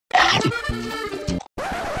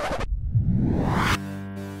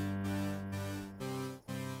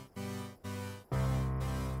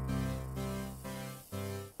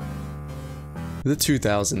The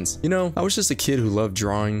 2000s. You know, I was just a kid who loved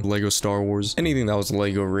drawing, Lego Star Wars, anything that was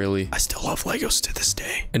Lego really. I still love Legos to this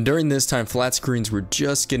day. And during this time, flat screens were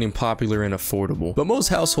just getting popular and affordable. But most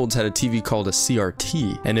households had a TV called a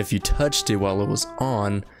CRT, and if you touched it while it was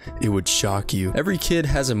on, it would shock you. Every kid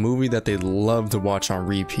has a movie that they love to watch on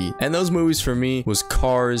repeat. And those movies for me was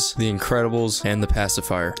Cars, The Incredibles, and The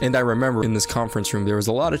Pacifier. And I remember in this conference room, there was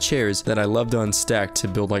a lot of chairs that I loved to unstack to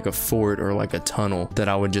build like a fort or like a tunnel that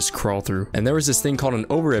I would just crawl through. And there was this thing called an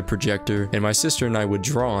overhead projector, and my sister and I would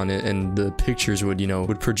draw on it, and the pictures would,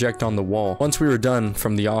 would project on the wall. Once we were done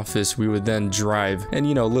from the office, we would then drive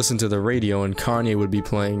and, listen to the radio, and Kanye would be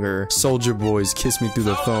playing, or Soulja Boy's Kiss Me Through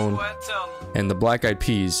the Phone, and the Black Eyed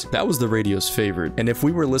Peas. That was the radio's favorite. And if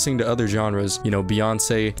we were listening to other genres,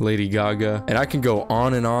 Beyonce, Lady Gaga, and I can go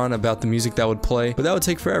on and on about the music that would play, but that would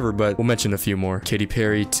take forever, but we'll mention a few more. Katy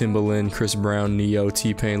Perry, Timbaland, Chris Brown, Neo,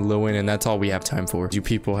 T-Pain, Lil Wayne, and that's all we have time for. You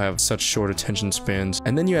people have such short attention spans.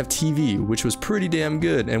 And then you have TV, which was pretty damn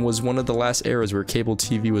good and was one of the last eras where cable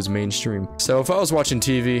TV was mainstream. So if I was watching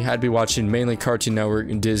TV, I'd be watching mainly Cartoon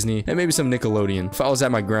Network and Disney, and maybe some Nickelodeon. If I was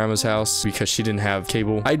at my grandma's house because she didn't have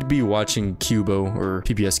cable, I'd be watching Cubo or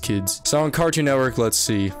PBS Kids. So on Cartoon Network, let's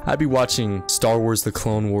see, I'd be watching Star Wars, The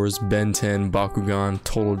Clone Wars, Ben 10, Bakugan,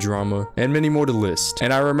 Total Drama, and many more to list.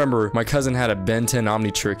 And I remember my cousin had a Ben 10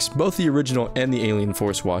 Omnitrix, both the original and the Alien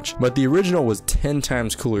Force watch, but the original was 10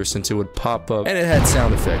 times cooler since it would pop up and it had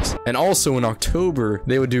sound effects. And also in October,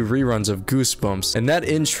 they would do reruns of Goosebumps, and that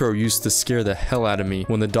intro used to scare the hell out of me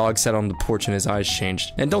when the dog sat on the porch and his eyes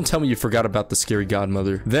changed. And don't tell me you forgot about the scary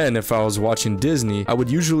godmother. Then if I was watching Disney, I would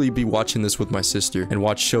usually be watching this with my sister and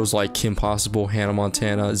watch shows like Kim Possible, Hannah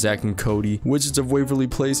Montana, Zack and Cody, Wizards of Waverly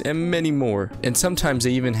Place, and many more. And sometimes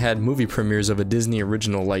they even had movie premieres of a Disney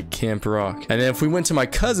original like Camp Rock. And then if we went to my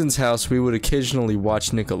cousin's house, we would occasionally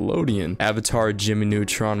watch Nickelodeon, Avatar, Jimmy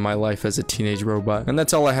Neutron, My Life as a Teenage Robot. And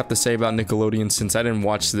that's all I have to say about Nickelodeon since I didn't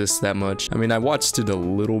watch this that much. I mean, I watched it a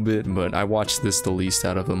little bit, but I watched this the least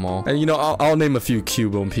out of them all. And I'll name a few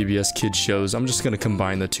Cubo and PBS Kids shows. I'm just gonna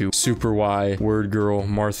combine the two. Super Y, Word Girl,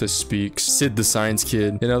 Martha Speaks, Sid the Science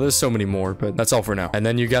Kid. There's so many more, but that's all for now. And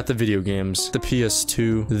then you got the video games. The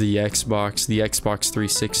PS2, the Xbox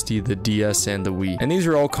 360, the DS, and the Wii. And these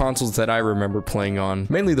are all consoles that I remember playing on,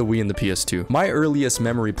 mainly the Wii and the PS2. My earliest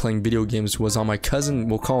memory playing video games was on my cousin,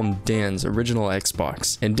 we'll call him Dan's original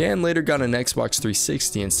Xbox. And Dan later got an Xbox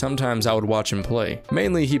 360, and sometimes I would watch him play.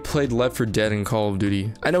 Mainly, he played Left 4 Dead and Call of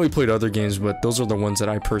Duty. I know he played other games, but those are the ones that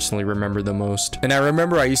I personally remember the most. And I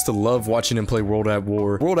remember I used to love watching him play World at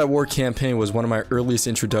War. World at War campaign was one of my earliest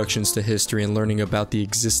introductions to history and learning about the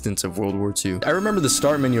existence of World War II. I remember the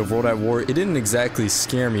start menu of World at War. It didn't exactly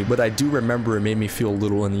scare me, but I do remember it made me feel a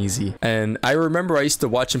little uneasy. And I remember I used to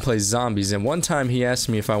watch him play zombies, and one time he asked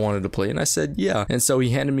me if I wanted to play, and I said yeah. And so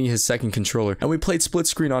he handed me his second controller, and we played split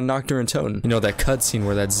screen on Nocturne Totem. That cutscene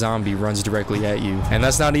where that zombie runs directly at you. And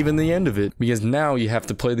that's not even the end of it, because now you have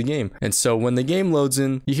to play the game. And so when the game loads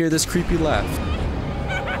in, you hear this creepy laugh.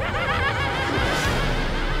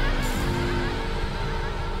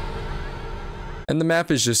 And the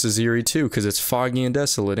map is just as eerie too, because it's foggy and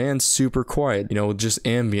desolate and super quiet, with just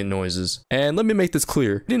ambient noises. And let me make this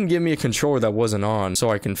clear, he didn't give me a controller that wasn't on so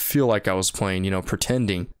I can feel like I was playing,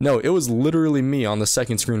 pretending. No, it was literally me on the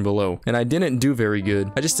second screen below, and I didn't do very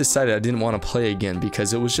good. I just decided I didn't want to play again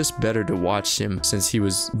because it was just better to watch him since he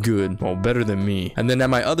was good, well, better than me. And then at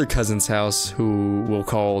my other cousin's house, who we'll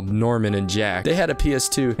call Norman and Jack, they had a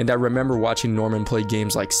PS2, and I remember watching Norman play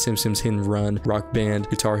games like Simpsons Hit and Run, Rock Band,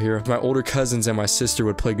 Guitar Hero. My older cousins and my sister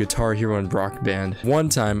would play Guitar Hero and Rock Band. One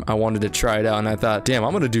time I wanted to try it out and I thought, damn,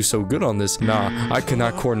 I'm gonna do so good on this. Nah, I could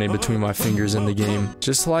not coordinate between my fingers in the game.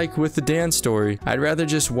 Just like with the Dan story, I'd rather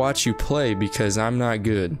just watch you play because I'm not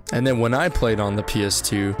good. And then when I played on the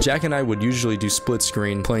PS2, Jack and I would usually do split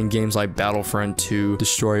screen, playing games like Battlefront 2,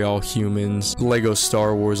 Destroy All Humans, Lego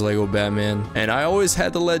Star Wars, Lego Batman. And I always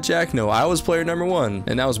had to let Jack know I was player number one,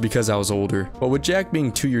 and that was because I was older. But with Jack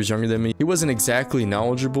being 2 years younger than me, he wasn't exactly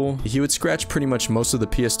knowledgeable. He would scratch pretty much most of the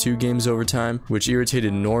PS2 games over time, which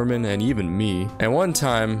irritated Norman and even me. And one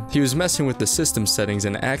time, he was messing with the system settings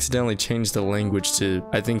and accidentally changed the language to,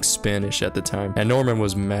 I think, Spanish at the time. And Norman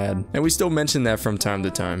was mad. And we still mention that from time to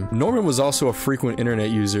time. Norman was also a frequent internet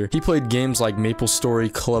user. He played games like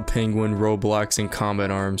MapleStory, Club Penguin, Roblox, and Combat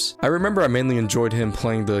Arms. I remember I mainly enjoyed him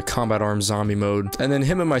playing the Combat Arms zombie mode. And then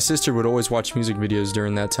him and my sister would always watch music videos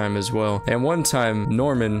during that time as well. And one time,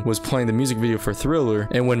 Norman was playing the music video for Thriller,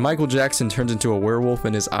 and when Michael Jackson turned turns into a werewolf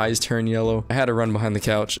and his eyes turn yellow. I had to run behind the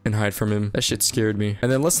couch and hide from him. That shit scared me.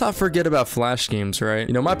 And then let's not forget about Flash games, right?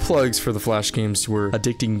 You know, my plugs for the Flash games were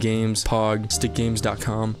Addicting Games, Pog,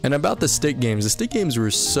 StickGames.com. And about the stick games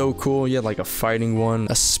were so cool. You had like a fighting one,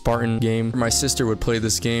 a Spartan game. My sister would play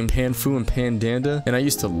this game, Panfu and Pandanda, and I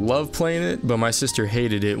used to love playing it, but my sister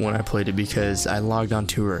hated it when I played it because I logged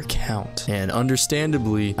onto her account. And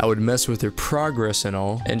understandably, I would mess with her progress and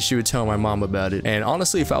all, and she would tell my mom about it. And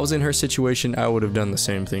honestly, if I was in her situation, I would have done the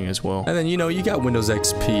same thing as well. And then, you know, you got Windows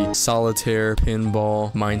XP, Solitaire,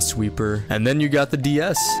 Pinball, Minesweeper, and then you got the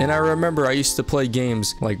DS. And I remember I used to play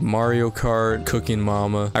games like Mario Kart, Cooking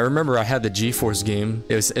Mama. I remember I had the GeForce game.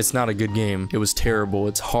 It's not a good game. It was terrible.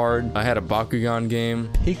 It's hard. I had a Bakugan game.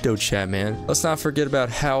 PictoChat, man. Let's not forget about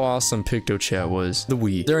how awesome PictoChat was. The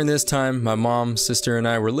Wii. During this time, my mom, sister, and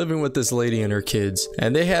I were living with this lady and her kids,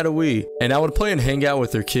 and they had a Wii. And I would play and hang out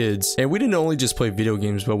with their kids. And we didn't only just play video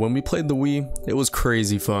games, but when we played the Wii, it was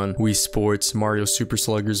crazy fun. Wii Sports, Mario Super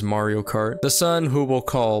Sluggers, Mario Kart. The son, who we'll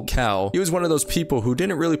call Cal, he was one of those people who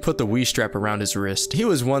didn't really put the Wii strap around his wrist. He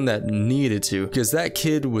was one that needed to, because that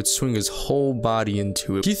kid would swing his whole body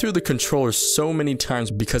into it. He threw the controller so many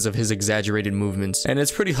times because of his exaggerated movements, and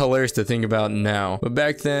it's pretty hilarious to think about now. But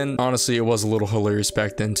back then, honestly, it was a little hilarious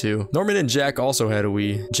back then too. Norman and Jack also had a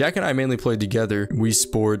Wii. Jack and I mainly played together. Wii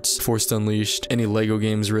Sports, Forced Unleashed, any Lego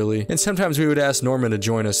games really. And sometimes we would ask Norman to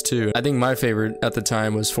join us too. I think my favorite at the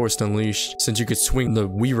time was Forced Unleashed, since you could swing the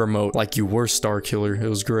Wii remote like you were Star Killer. It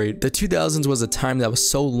was great. The 2000s was a time that was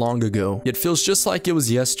so long ago, yet feels just like it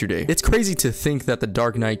was yesterday. It's crazy to think that The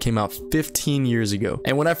Dark Knight came out 15 years ago.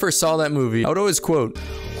 And when I first saw that movie, I would always quote,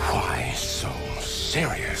 "Why so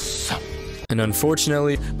serious?" And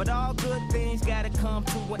unfortunately, but all good things gotta come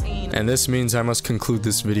to an end. and this means I must conclude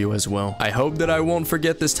this video as well. I hope that I won't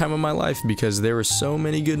forget this time of my life because there were so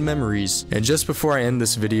many good memories. And just before I end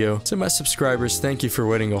this video, to my subscribers, thank you for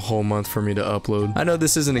waiting a whole month for me to upload. I know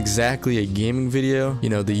this isn't exactly a gaming video, you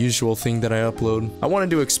know, the usual thing that I upload. I wanted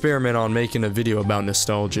to experiment on making a video about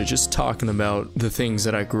nostalgia, just talking about the things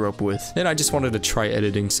that I grew up with. And I just wanted to try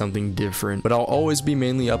editing something different. But I'll always be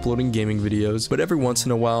mainly uploading gaming videos, but every once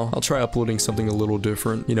in a while, I'll try uploading something a little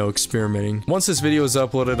different, you know, experimenting. Once this video is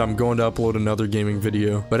uploaded, I'm going to upload another gaming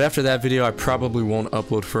video, but after that video I probably won't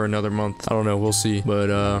upload for another month. I don't know, we'll see.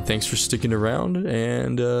 But thanks for sticking around,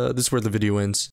 and this is where the video ends.